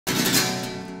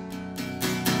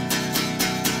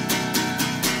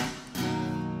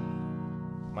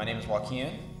My name is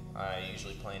Joaquin. I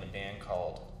usually play in a band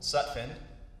called Suckleshine,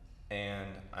 and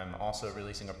I'm also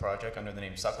releasing a project under the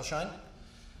name Suckleshine.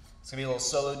 It's gonna be a little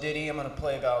solo ditty. I'm gonna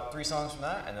play about 3 songs from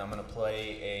that, and then I'm gonna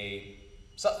play a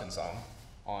Suckleshine song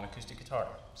on acoustic guitar.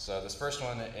 So this first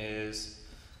one is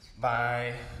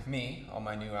by me on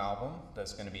my new album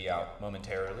that's gonna be out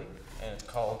momentarily, and it's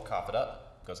called Cough It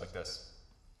Up. It goes like this.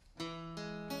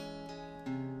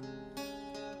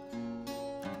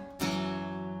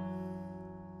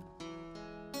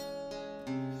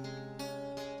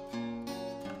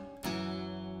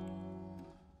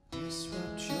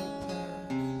 Disrupt your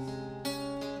path,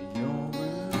 your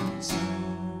routine.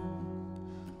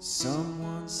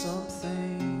 Someone,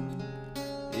 something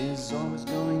is always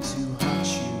going to haunt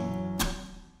you.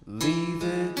 Leave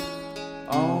it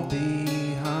all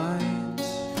behind.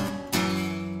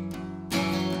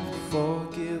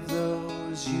 Forgive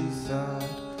those you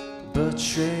thought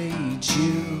betrayed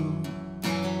you.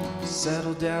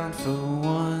 Settle down for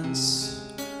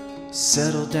once.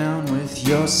 Settle down with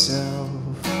yourself.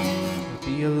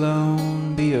 Be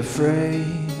alone, be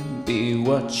afraid, be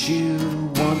what you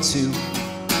want to.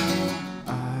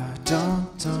 I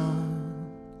don't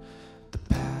the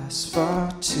past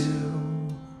far too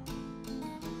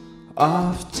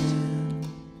often.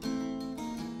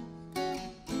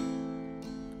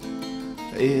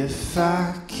 If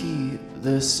I keep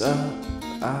this up,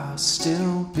 I'll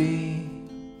still be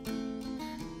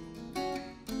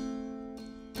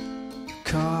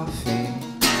coughing.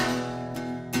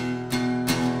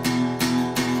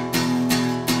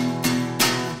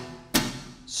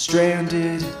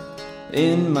 Stranded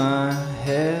in my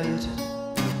head,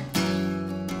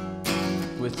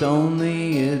 with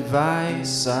only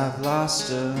advice, I've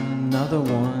lost another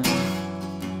one.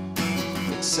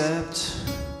 Except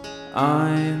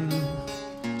I'm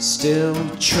still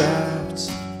trapped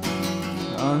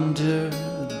under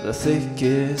the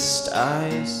thickest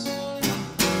ice.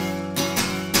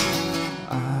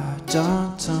 I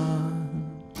don't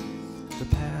the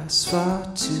past far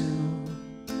too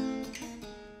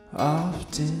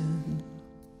often.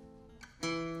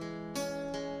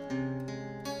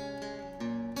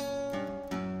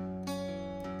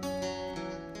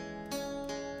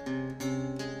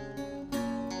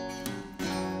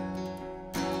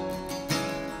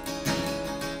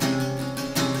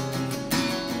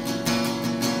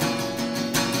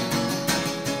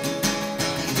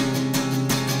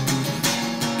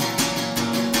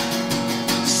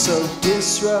 So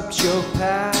disrupt your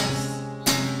path,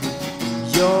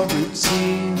 your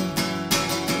routine.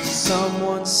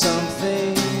 Someone,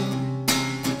 something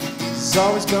is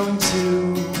always going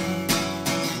to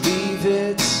leave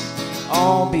it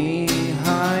all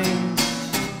behind.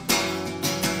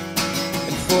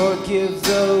 And forgive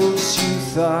those you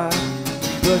thought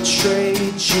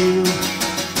betrayed you.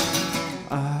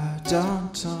 I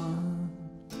don't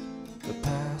the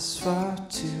past far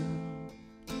too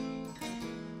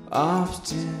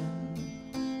often.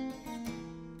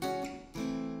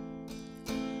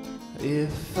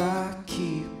 If I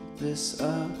keep this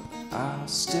up, I'll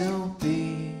still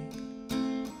be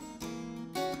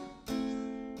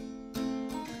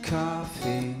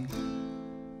coughing.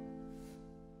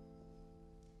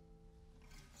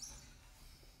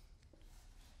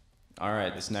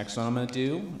 Alright, this next one I'm going to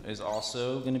do is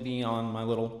also going to be on my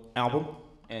little album,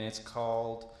 and it's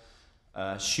called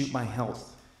Shoot My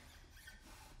Health.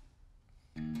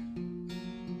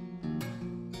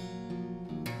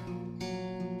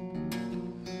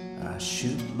 I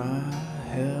shoot my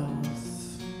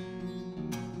health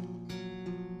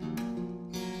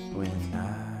when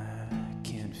I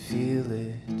can't feel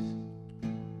it.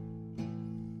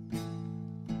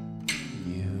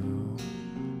 You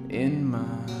in my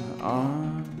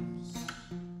arms.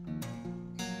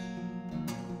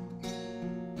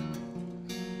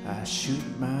 I shoot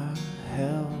my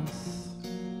health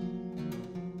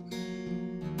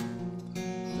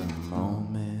the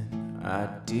moment I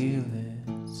deal it.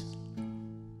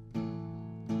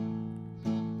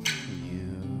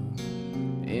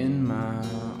 In my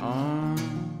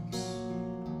arms,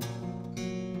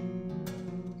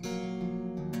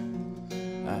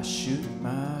 I shoot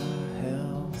my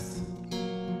health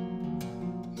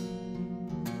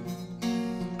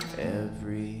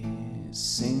every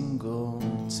single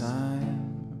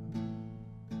time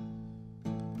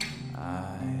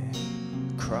I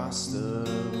cross the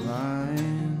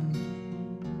line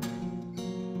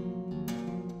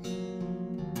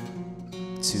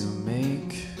to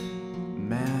make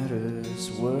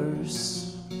matters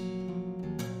worse.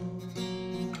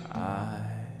 I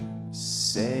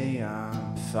say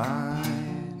I'm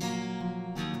fine,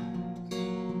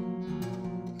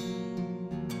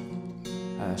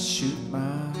 shoot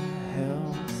my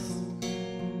health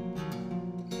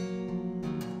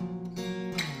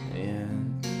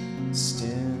instantly.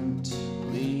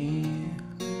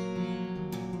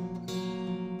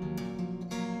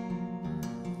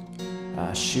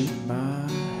 I shoot my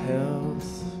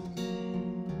health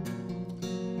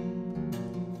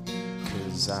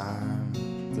 'cause I'm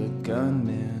the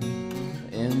gunman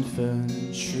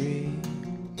infantry.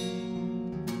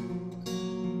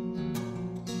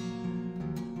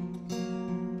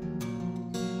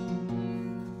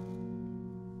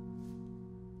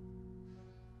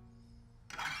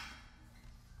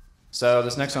 So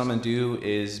this next one I'm gonna do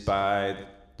is by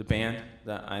the band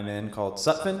that I'm in called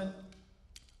Sutphin.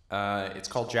 It's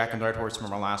called Jack and the Red Horse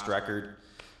from our last record,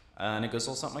 and it goes a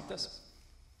little something like this.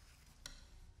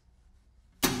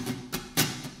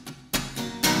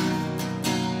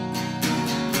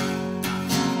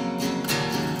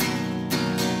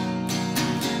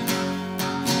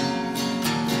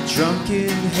 Drunken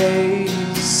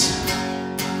haze,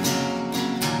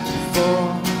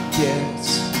 forget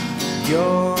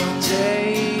your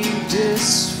day,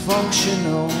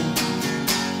 dysfunctional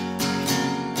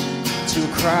to a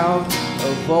crowd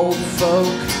of old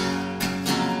folk,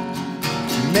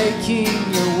 making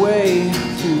your way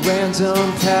through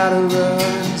random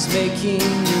patterns, making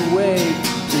your way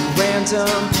through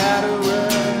random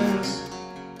patterns.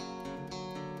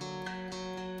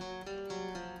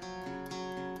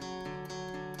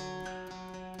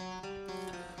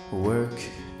 Work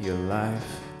your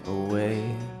life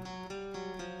away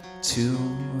to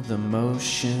the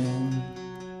motion.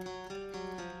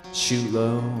 Shoot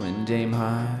low and aim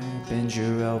high, bend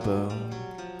your elbow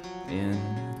in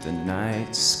the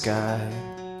night sky.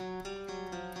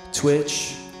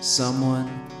 Twitch someone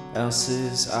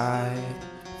else's eye,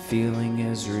 feeling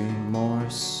his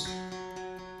remorse.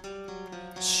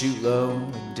 Shoot low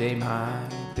and aim high,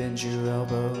 bend your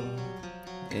elbow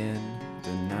in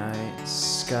the night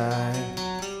sky.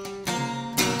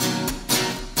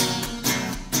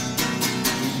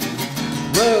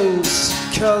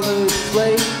 Rose-colored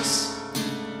flakes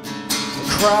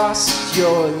across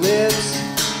your lips.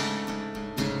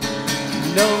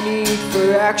 No need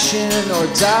for action or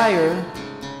dire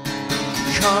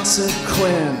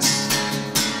consequence.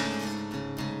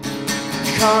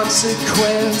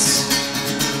 Consequence.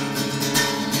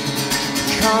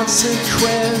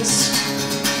 Consequence.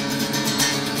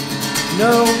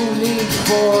 No need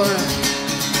for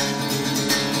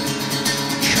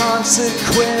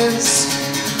consequence.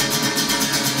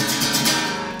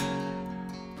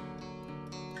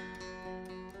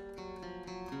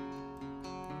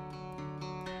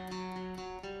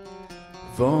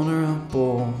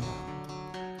 Vulnerable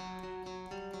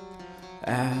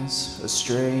as a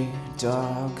stray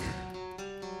dog,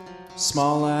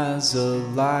 small as a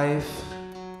life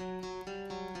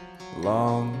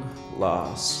long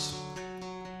lost.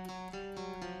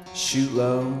 Shoot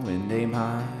low and aim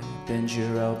high, bend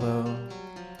your elbow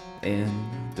in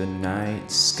the night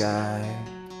sky.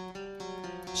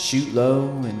 Shoot low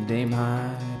and aim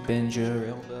high, bend your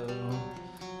elbow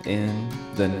in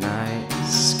the night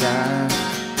sky.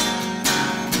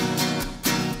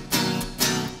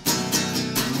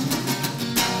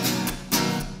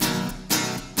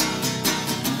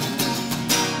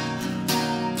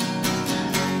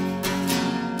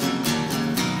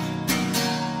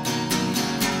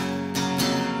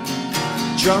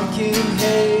 Drunken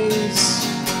haze,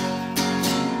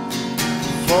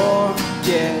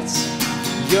 forget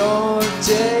your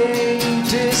day,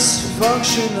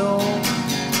 dysfunctional,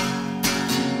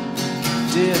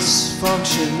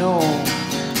 dysfunctional,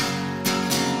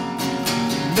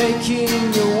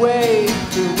 making your way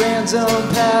through random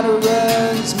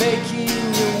patterns, making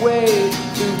your way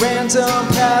through random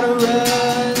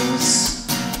patterns,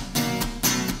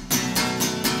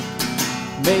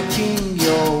 making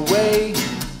your way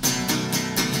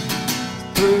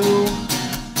through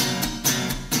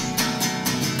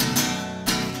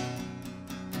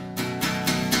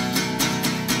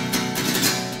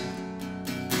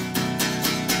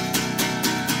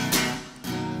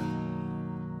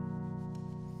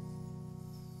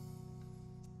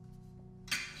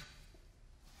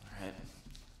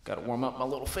Gotta warm up my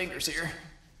little fingers here.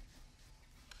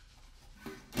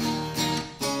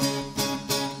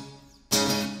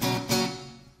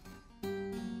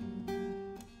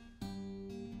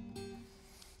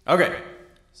 Okay,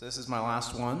 so this is my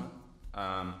last one.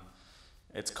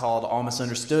 It's called All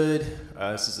Misunderstood.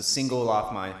 This is a single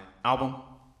off my album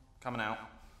coming out,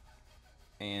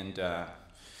 and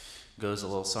goes a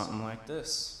little something like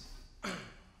this.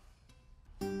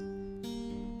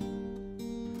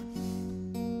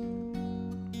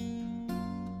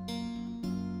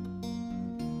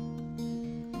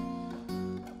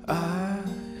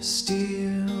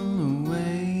 steal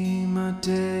away my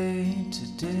day to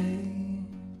day.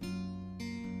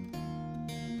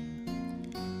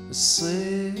 A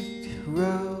slick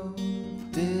road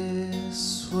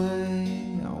this way,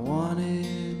 I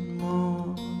wanted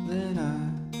more than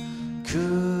I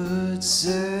could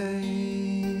say,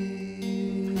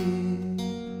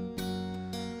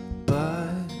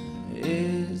 but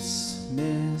it's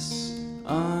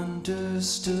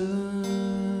misunderstood.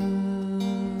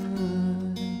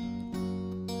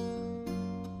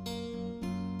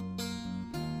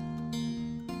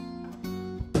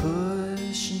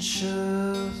 Push and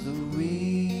shove the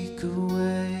weak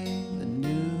away, the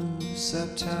new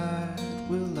subtide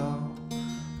will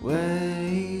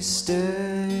always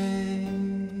stay,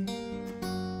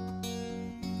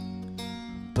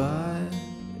 but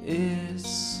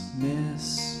it's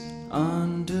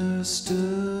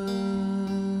misunderstood.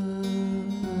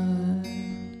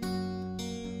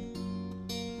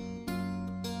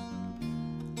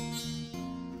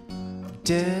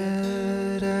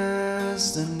 Dead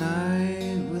as the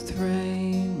night with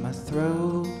rain, my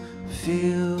throat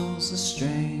feels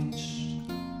estranged.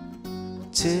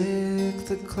 Tick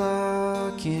the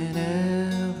clock in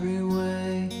every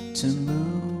way to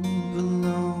move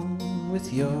along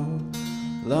with your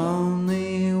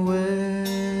lonely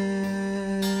ways,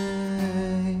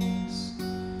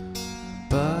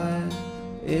 but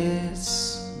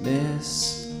it's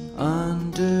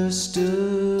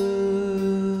misunderstood.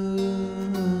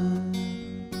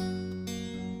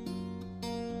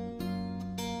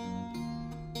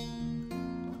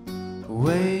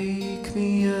 Wake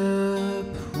me up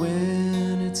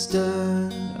when it's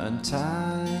done.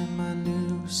 Untie my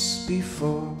noose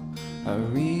before I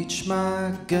reach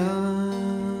my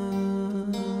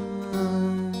gun,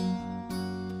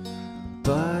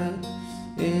 but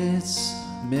it's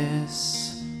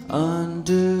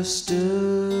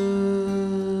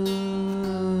misunderstood.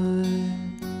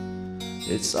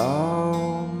 It's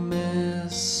all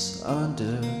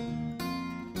misunderstood.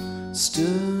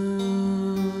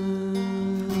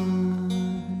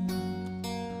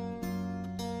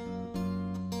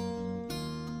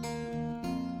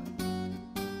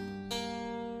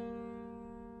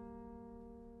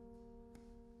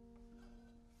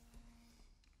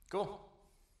 Cool.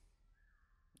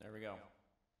 There we go.